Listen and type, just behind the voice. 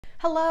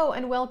Hello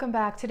and welcome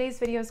back. Today's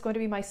video is going to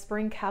be my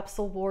spring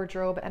capsule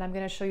wardrobe and I'm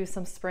going to show you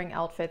some spring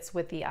outfits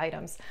with the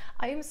items.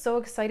 I am so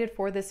excited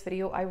for this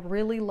video. I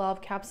really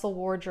love capsule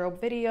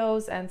wardrobe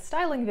videos and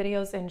styling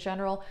videos in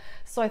general,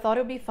 so I thought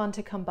it would be fun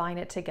to combine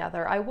it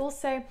together. I will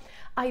say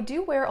I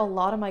do wear a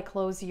lot of my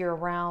clothes year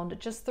round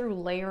just through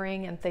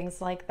layering and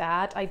things like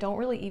that. I don't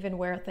really even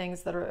wear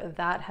things that are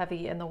that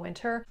heavy in the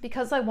winter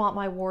because I want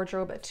my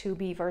wardrobe to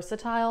be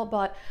versatile,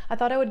 but I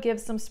thought I would give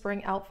some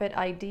spring outfit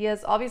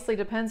ideas. Obviously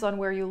depends on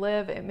where you live.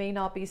 It may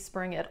not be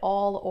spring at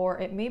all, or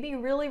it may be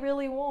really,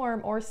 really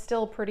warm or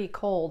still pretty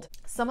cold.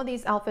 Some of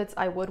these outfits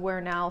I would wear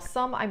now,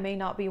 some I may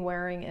not be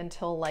wearing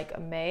until like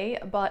May,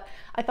 but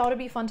I thought it'd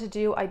be fun to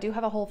do. I do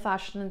have a whole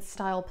fashion and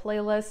style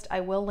playlist. I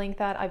will link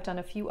that. I've done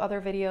a few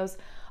other videos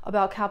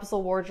about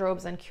capsule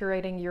wardrobes and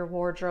curating your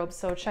wardrobe,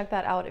 so check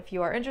that out if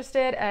you are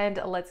interested, and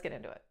let's get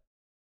into it.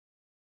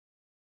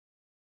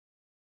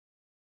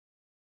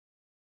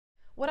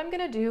 What I'm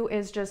gonna do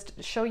is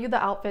just show you the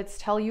outfits,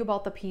 tell you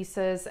about the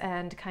pieces,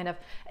 and kind of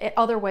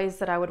other ways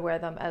that I would wear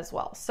them as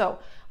well. So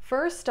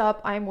first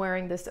up, I'm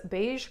wearing this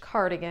beige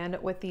cardigan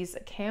with these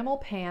camel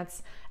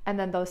pants and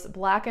then this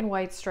black and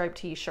white striped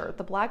t-shirt.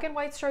 The black and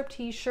white striped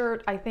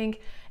t-shirt, I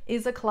think,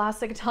 is a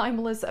classic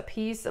timeless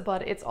piece,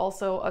 but it's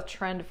also a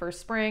trend for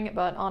spring.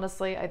 But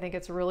honestly, I think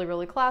it's really,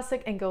 really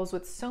classic and goes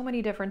with so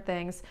many different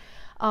things.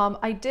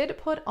 I did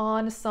put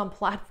on some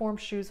platform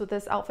shoes with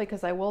this outfit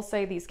because I will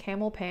say these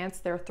camel pants,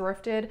 they're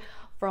thrifted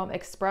from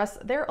Express.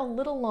 They're a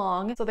little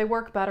long, so they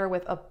work better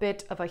with a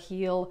bit of a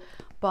heel.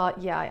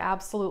 But yeah, I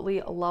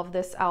absolutely love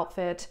this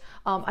outfit.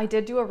 I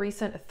did do a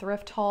recent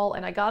thrift haul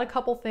and I got a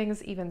couple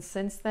things even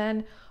since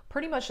then.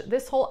 Pretty much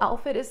this whole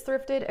outfit is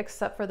thrifted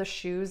except for the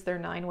shoes. They're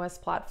Nine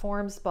West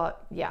platforms,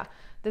 but yeah.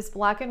 This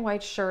black and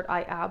white shirt,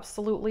 I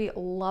absolutely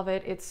love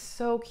it. It's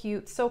so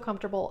cute, so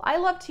comfortable. I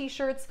love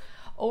t-shirts.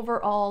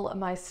 Overall,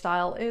 my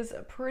style is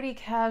pretty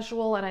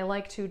casual and I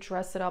like to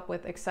dress it up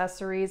with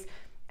accessories.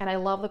 And I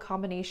love the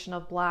combination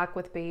of black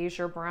with beige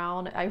or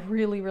brown. I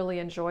really, really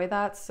enjoy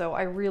that. So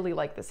I really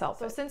like this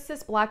outfit. So since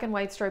this black and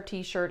white striped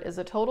t-shirt is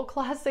a total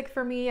classic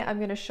for me, I'm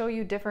gonna show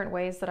you different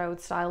ways that I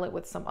would style it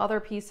with some other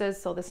pieces.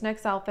 So this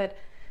next outfit,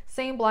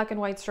 same black and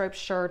white striped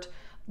shirt,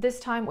 this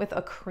time with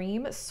a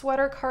cream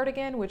sweater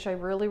cardigan, which I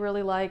really,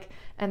 really like,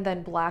 and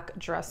then black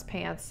dress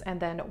pants and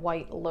then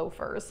white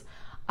loafers.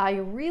 I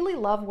really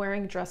love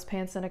wearing dress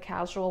pants in a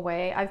casual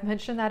way. I've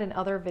mentioned that in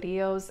other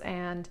videos,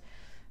 and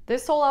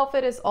this whole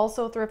outfit is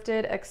also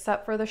thrifted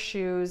except for the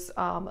shoes.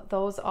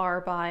 Those are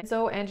by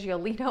Zoe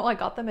Angiolino. I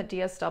got them at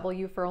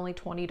DSW for only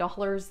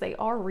 $20. They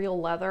are real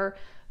leather.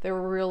 They're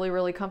really,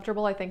 really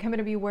comfortable. I think I'm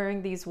gonna be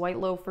wearing these white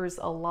loafers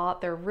a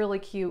lot. They're really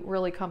cute,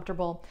 really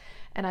comfortable,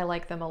 and I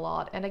like them a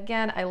lot. And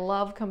again, I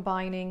love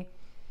combining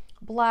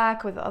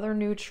black with other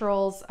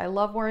neutrals. I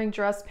love wearing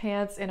dress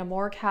pants in a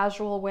more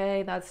casual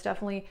way. That's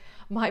definitely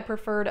my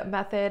preferred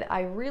method.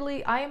 I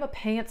am a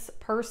pants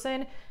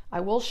person.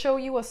 I will show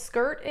you a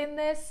skirt in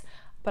this,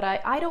 but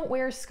I don't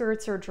wear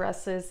skirts or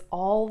dresses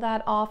all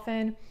that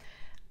often.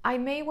 I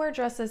may wear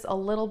dresses a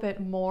little bit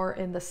more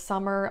in the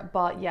summer,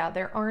 but yeah,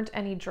 there aren't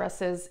any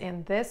dresses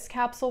in this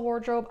capsule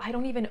wardrobe. I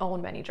don't even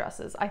own many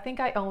dresses. I think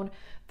I own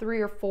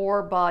 3 or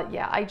 4, but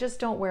yeah, I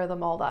just don't wear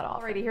them all that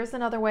often. Alrighty, here's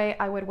another way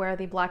I would wear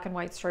the black and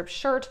white striped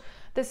shirt,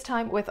 this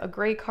time with a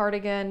gray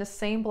cardigan,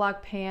 same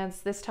black pants,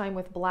 this time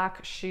with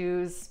black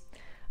shoes.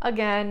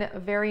 Again,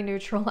 very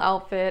neutral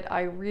outfit.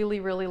 I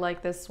really, really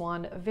like this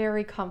one.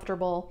 Very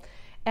comfortable.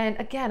 And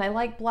again, I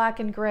like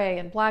black and gray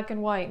and black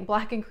and white and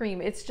black and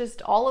cream. It's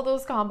just all of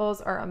those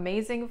combos are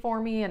amazing for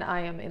me and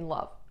I am in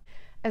love.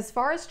 As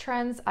far as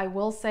trends, I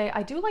will say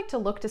I do like to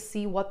look to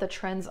see what the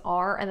trends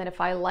are, and then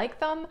if I like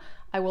them,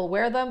 I will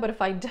wear them, but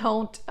if I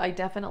don't, I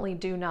definitely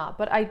do not.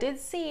 But I did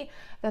see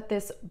that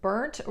this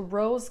burnt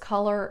rose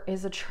color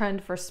is a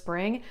trend for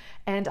spring,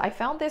 and I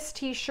found this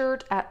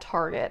t-shirt at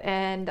Target,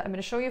 and I'm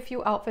gonna show you a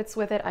few outfits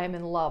with it. I am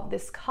in love.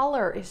 This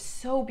color is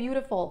so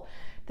beautiful.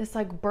 This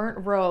like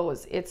burnt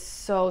rose, it's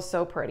so,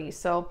 so pretty.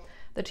 So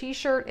the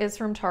t-shirt is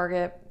from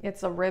Target.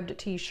 It's a ribbed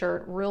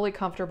t-shirt, really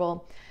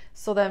comfortable.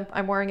 So then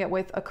I'm wearing it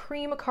with a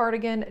cream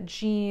cardigan,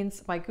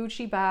 jeans, my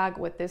Gucci bag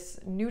with this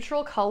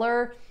neutral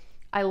color.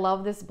 I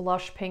love this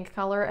blush pink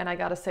color, and I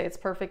gotta say it's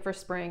perfect for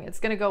spring. It's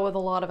gonna go with a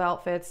lot of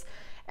outfits,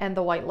 and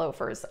the white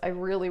loafers. I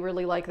really,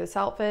 really like this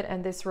outfit,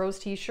 and this rose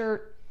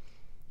t-shirt,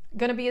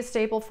 gonna be a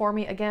staple for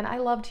me. Again, I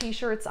love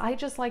t-shirts. I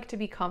just like to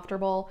be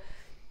comfortable.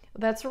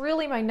 That's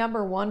really my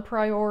 #1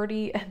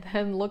 priority, and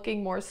then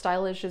looking more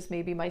stylish is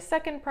maybe my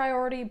second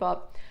priority,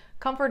 but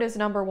comfort is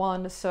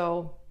 #1,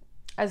 so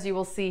as you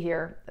will see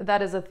here,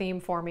 that is a theme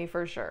for me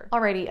for sure.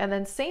 Alrighty, and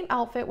then same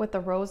outfit with the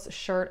rose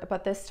shirt,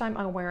 but this time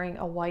I'm wearing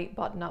a white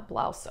button-up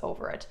blouse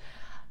over it.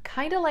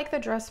 Kind of like the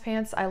dress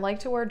pants, I like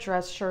to wear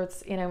dress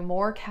shirts in a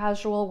more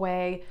casual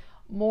way,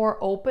 more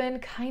open,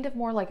 kind of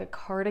more like a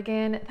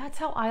cardigan. That's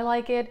how I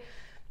like it.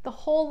 The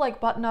whole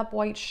like button-up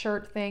white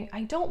shirt thing,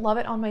 I don't love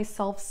it on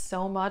myself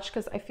so much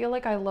because I feel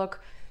like I look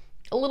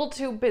a little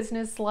too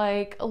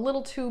business-like, a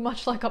little too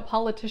much like a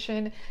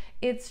politician.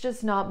 It's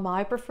just not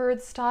my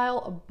preferred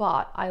style,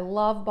 but I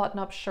love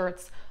button-up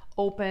shirts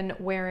open,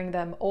 wearing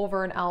them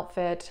over an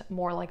outfit,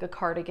 more like a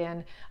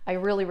cardigan. I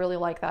really, really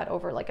like that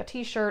over like a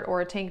t-shirt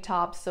or a tank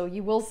top. So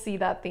you will see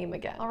that theme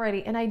again.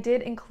 Alrighty, and I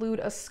did include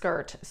a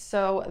skirt.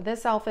 So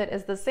this outfit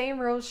is the same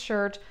rose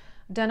shirt,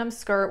 denim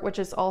skirt, which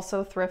is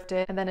also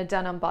thrifted, and then a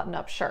denim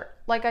button-up shirt.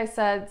 Like I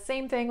said,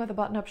 same thing with the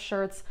button-up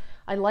shirts.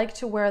 I like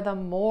to wear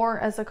them more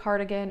as a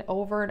cardigan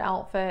over an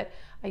outfit.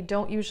 I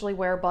don't usually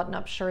wear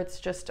button-up shirts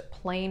just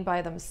plain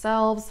by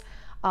themselves.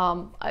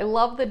 I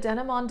love the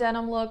denim on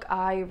denim look.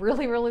 I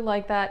really, really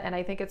like that, and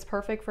I think it's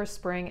perfect for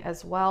spring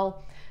as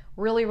well.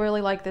 Really,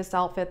 really like this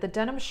outfit. The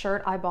denim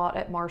shirt I bought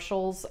at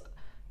Marshall's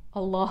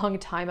a long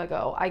time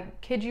ago. I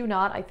kid you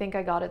not, I think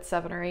I got it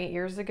 7 or 8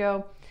 years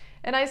ago.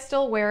 And I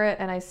still wear it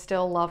and I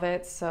still love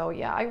it. So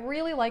yeah, I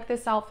really like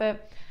this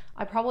outfit.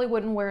 I probably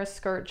wouldn't wear a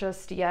skirt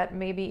just yet,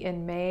 maybe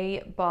in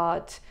May,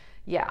 but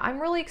yeah, I'm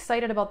really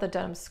excited about the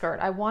denim skirt.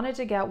 I wanted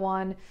to get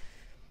one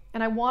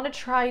and I want to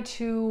try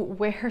to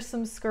wear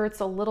some skirts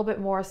a little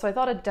bit more. So I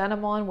thought a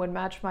denim one would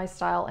match my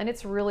style, and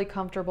it's really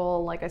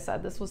comfortable. Like I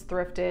said, this was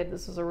thrifted.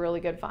 This was a really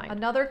good find.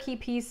 Another key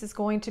piece is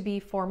going to be,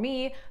 for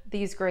me,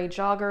 these gray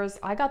joggers.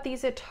 I got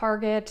these at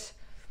Target.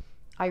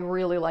 I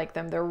really like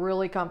them. They're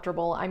really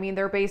comfortable. I mean,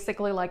 they're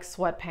basically like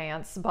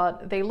sweatpants,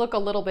 but they look a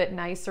little bit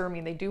nicer. I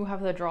mean, they do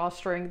have the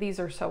drawstring. These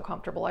are so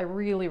comfortable. I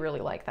really, really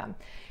like them.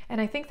 And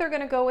I think they're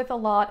gonna go with a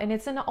lot, and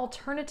it's an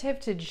alternative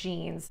to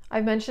jeans.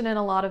 I've mentioned in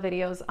a lot of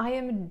videos, I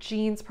am a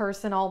jeans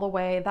person all the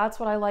way. That's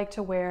what I like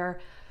to wear.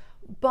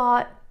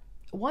 But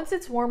once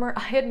it's warmer,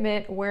 I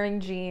admit wearing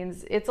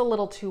jeans, it's a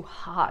little too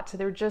hot.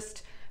 They're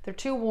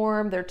too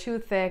warm, they're too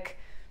thick.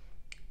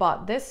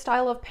 But this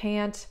style of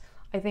pant,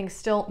 I think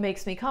still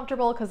makes me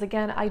comfortable because,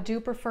 again, I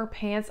do prefer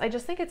pants. I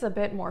just think it's a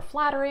bit more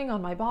flattering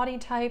on my body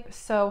type.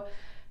 So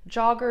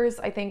joggers,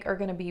 I think, are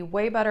going to be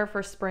way better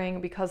for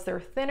spring because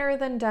they're thinner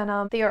than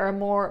denim. They are a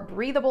more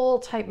breathable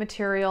type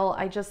material.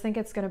 I just think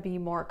it's going to be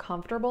more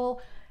comfortable,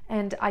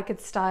 and I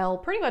could style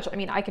pretty much, I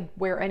mean, I could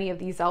wear any of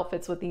these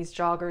outfits with these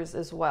joggers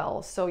as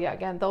well. So yeah,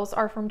 again, those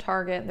are from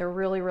Target. They're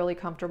really, really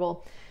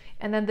comfortable.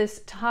 And then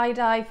this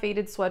tie-dye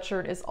faded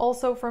sweatshirt is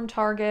also from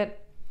Target.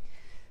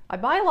 I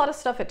buy a lot of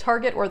stuff at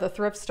Target or the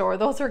thrift store.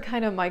 Those are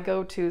kind of my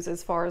go-tos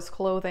as far as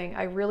clothing.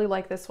 I really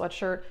like this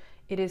sweatshirt.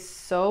 It is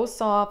so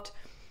soft.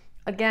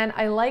 Again,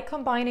 I like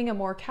combining a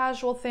more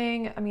casual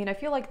thing. I mean, I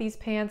feel like these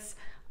pants,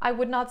 I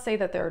would not say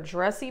that they're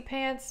dressy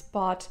pants,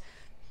 but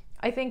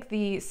I think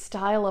the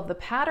style of the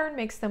pattern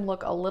makes them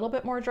look a little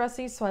bit more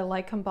dressy. So I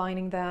like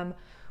combining them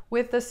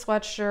with the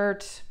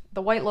sweatshirt.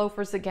 The white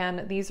loafers,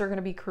 again, these are going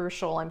to be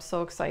crucial. I'm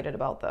so excited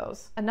about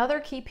those. Another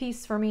key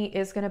piece for me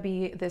is going to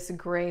be this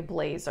gray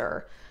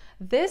blazer.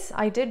 This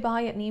I did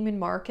buy at Neiman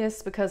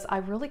Marcus because I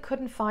really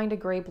couldn't find a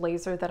gray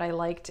blazer that I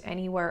liked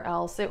anywhere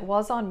else. It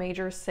was on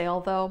major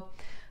sale though.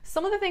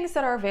 Some of the things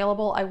that are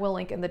available I will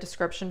link in the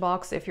description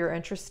box if you're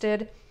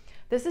interested.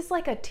 This is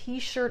like a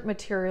t-shirt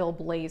material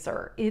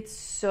blazer. It's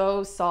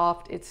so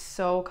soft, it's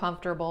so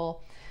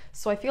comfortable.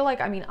 So I feel like,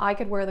 I mean, I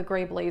could wear the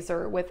gray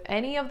blazer with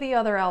any of the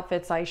other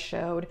outfits I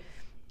showed.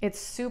 It's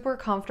super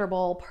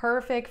comfortable,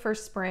 perfect for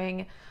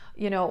spring.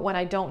 You know, when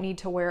I don't need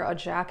to wear a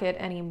jacket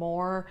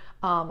anymore,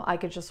 I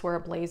could just wear a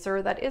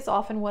blazer. That is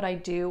often what I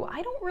do.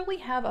 I don't really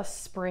have a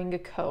spring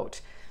coat.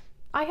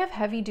 I have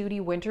heavy duty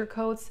winter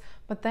coats,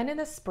 but then in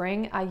the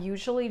spring, I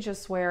usually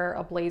just wear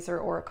a blazer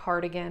or a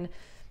cardigan.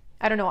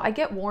 I don't know, I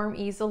get warm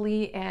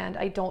easily, and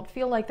I don't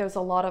feel like there's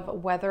a lot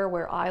of weather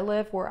where I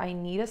live where I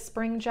need a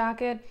spring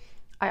jacket.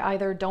 I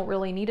either don't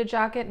really need a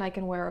jacket and I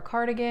can wear a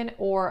cardigan,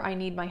 or I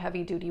need my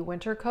heavy duty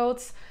winter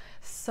coats.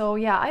 So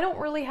yeah, I don't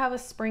really have a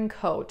spring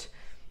coat.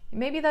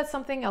 Maybe that's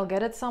something I'll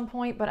get at some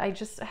point, but I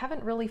just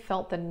haven't really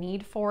felt the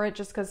need for it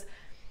just because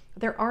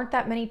there aren't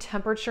that many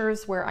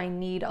temperatures where I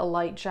need a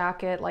light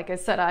jacket. Like I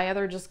said, I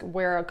either just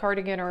wear a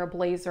cardigan or a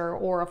blazer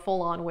or a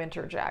full-on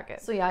winter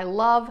jacket. So yeah, I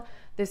love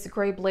this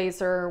gray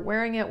blazer,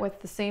 wearing it with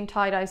the same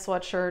tie-dye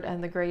sweatshirt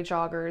and the gray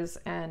joggers,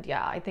 and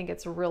yeah, I think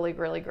it's really,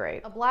 really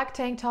great. A black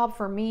tank top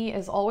for me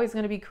is always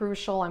going to be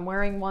crucial. I'm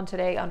wearing one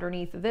today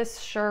underneath this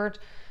shirt.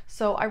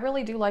 So I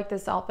really do like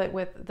this outfit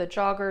with the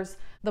joggers,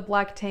 the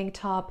black tank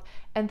top,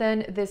 and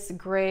then this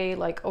gray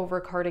like over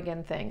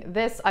cardigan thing.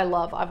 This I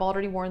love. I've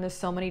already worn this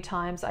so many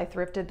times. I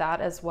thrifted that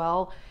as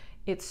well.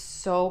 It's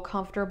so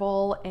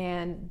comfortable,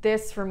 and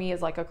this for me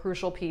is like a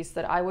crucial piece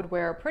that I would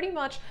wear pretty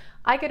much.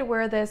 I could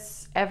wear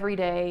this every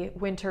day,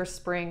 winter,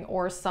 spring,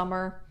 or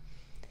summer.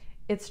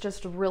 It's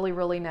just really,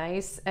 really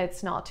nice.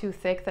 It's not too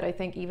thick that I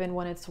think even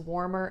when it's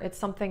warmer, it's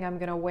something I'm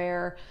gonna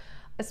wear,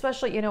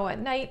 especially, you know, at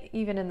night,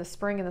 even in the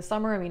spring and the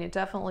summer. I mean, it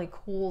definitely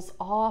cools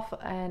off,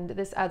 and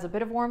this adds a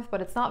bit of warmth,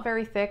 but it's not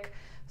very thick.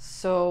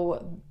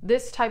 So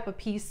this type of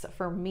piece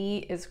for me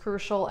is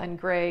crucial, and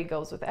gray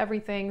goes with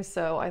everything.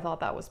 So I thought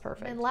that was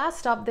perfect. And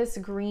last up, this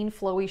green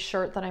flowy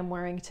shirt that I'm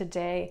wearing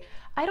today.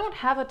 I don't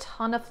have a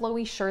ton of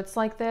flowy shirts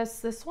like this.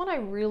 This one I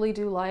really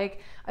do like.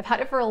 I've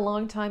had it for a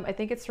long time. I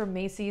think it's from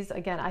Macy's.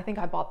 Again, I think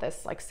I bought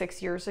this like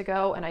 6 years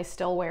ago and I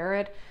still wear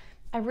it.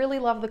 I really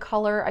love the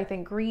color. I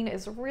think green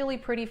is really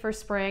pretty for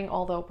spring,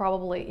 although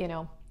probably, you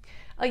know,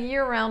 a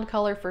year-round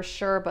color for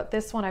sure, but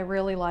this one I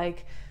really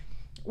like.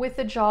 with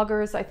the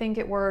joggers, I think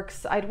it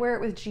works. I'd wear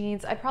it with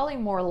jeans. I'd probably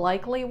more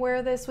likely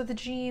wear this with the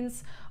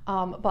jeans,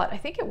 but I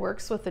think it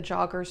works with the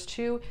joggers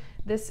too.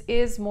 This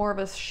is more of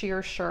a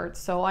sheer shirt,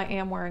 so I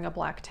am wearing a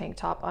black tank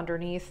top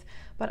underneath,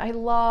 but I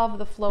love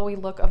the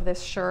flowy look of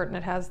this shirt, and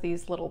it has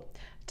these little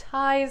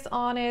ties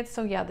on it.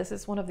 So yeah, this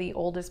is one of the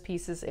oldest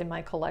pieces in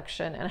my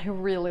collection, and I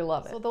really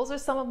love it. So those are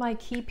some of my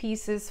key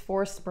pieces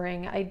for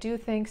spring. I do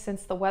think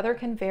since the weather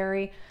can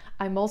vary,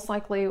 I most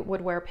likely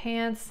would wear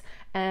pants,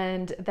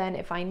 and then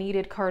if I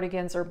needed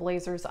cardigans or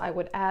blazers, I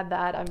would add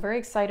that. I'm very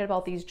excited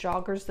about these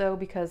joggers though,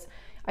 because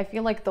I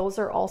feel like those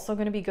are also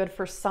going to be good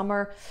for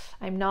summer.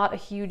 I'm not a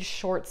huge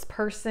shorts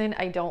person.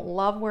 I don't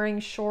love wearing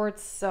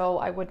shorts, so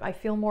I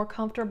feel more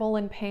comfortable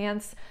in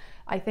pants.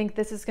 I think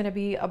this is going to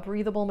be a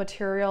breathable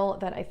material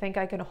that I think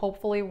I can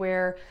hopefully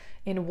wear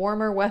in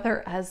warmer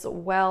weather as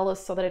well,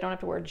 so that I don't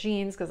have to wear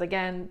jeans, because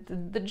again,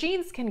 the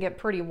jeans can get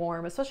pretty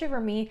warm, especially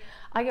for me.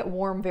 I get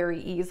warm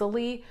very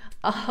easily,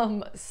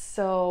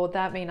 so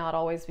that may not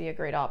always be a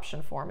great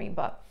option for me,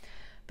 but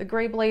the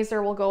gray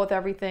blazer will go with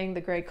everything. The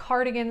gray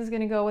cardigan is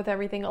going to go with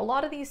everything. A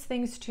lot of these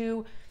things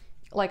too,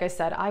 like I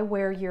said, I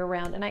wear year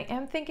round, and I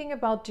am thinking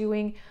about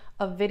doing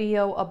a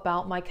video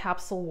about my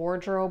capsule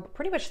wardrobe,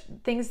 pretty much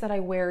things that I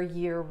wear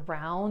year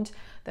round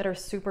that are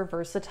super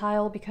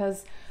versatile,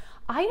 because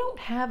I don't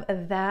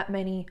have that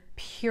many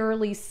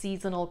purely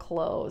seasonal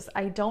clothes.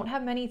 I don't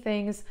have many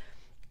things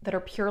that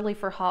are purely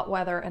for hot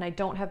weather, and I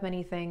don't have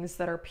many things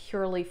that are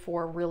purely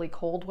for really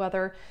cold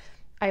weather.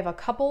 I have a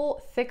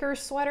couple thicker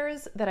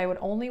sweaters that I would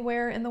only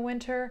wear in the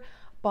winter,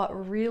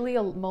 but really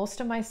most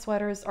of my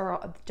sweaters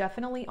are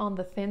definitely on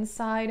the thin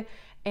side,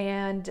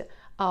 and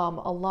a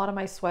lot of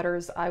my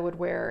sweaters I would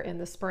wear in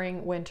the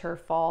spring, winter,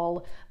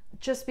 fall,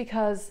 just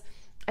because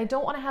I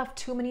don't want to have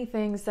too many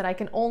things that I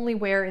can only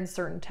wear in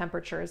certain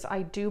temperatures.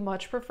 I do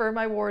much prefer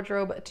my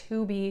wardrobe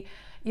to be,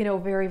 you know,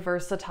 very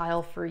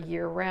versatile for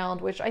year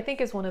round, which I think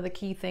is one of the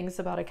key things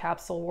about a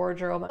capsule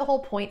wardrobe. The whole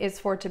point is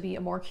for it to be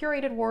a more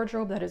curated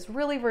wardrobe that is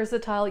really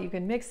versatile. You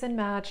can mix and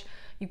match,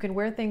 you can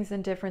wear things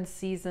in different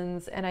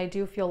seasons, and I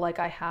do feel like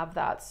I have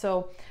that.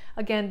 So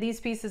again, these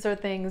pieces are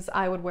things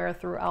I would wear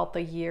throughout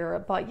the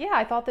year. But yeah,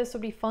 I thought this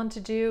would be fun to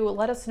do.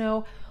 Let us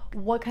know,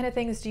 what kind of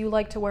things do you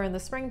like to wear in the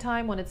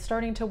springtime when it's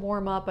starting to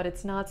warm up, but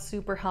it's not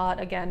super hot?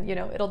 Again, you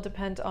know, it'll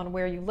depend on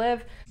where you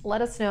live.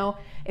 Let us know.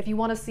 If you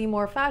want to see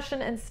more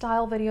fashion and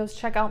style videos,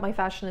 check out my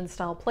fashion and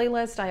style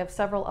playlist. I have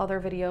several other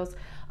videos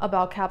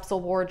about capsule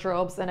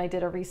wardrobes, and I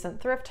did a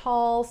recent thrift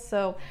haul.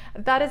 So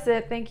that is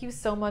it. Thank you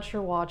so much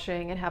for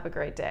watching, and have a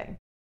great day.